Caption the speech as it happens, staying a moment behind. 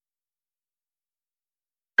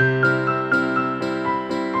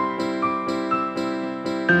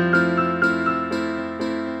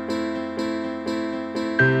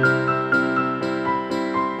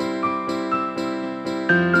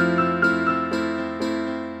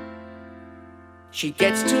She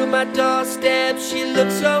gets to my doorstep, she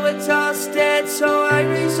looks so exhausted, so I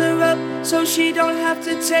raise her up so she don't have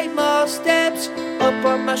to take more steps. Up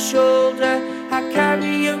on my shoulder, I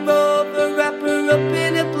carry her over, wrap her up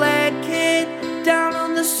in a blanket, down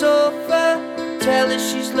on the sofa, tell her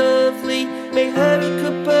she's lovely, make her a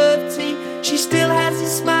cup of tea. She still has a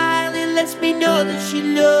smile, it lets me know that she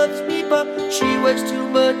loves me, but she works too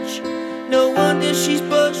much, no wonder she's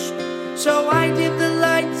bushed. So I dim the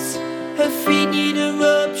lights, her feet need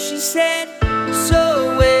her up, she said.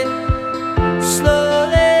 So we're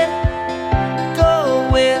slowly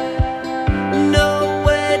going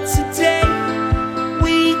nowhere today.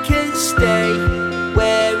 We can stay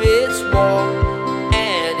where it's warm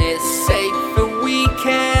and it's safe, and we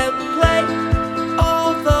can play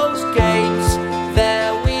all those games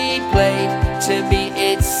that we played. To me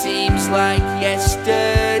it seems like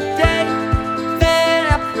yesterday. Then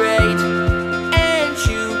I prayed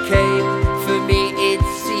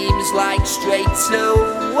like straight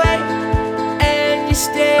away, and you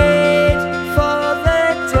stayed for the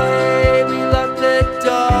day. We locked the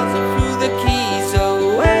doors and threw the keys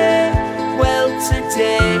away. Well,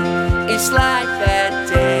 today it's like that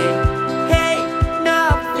day.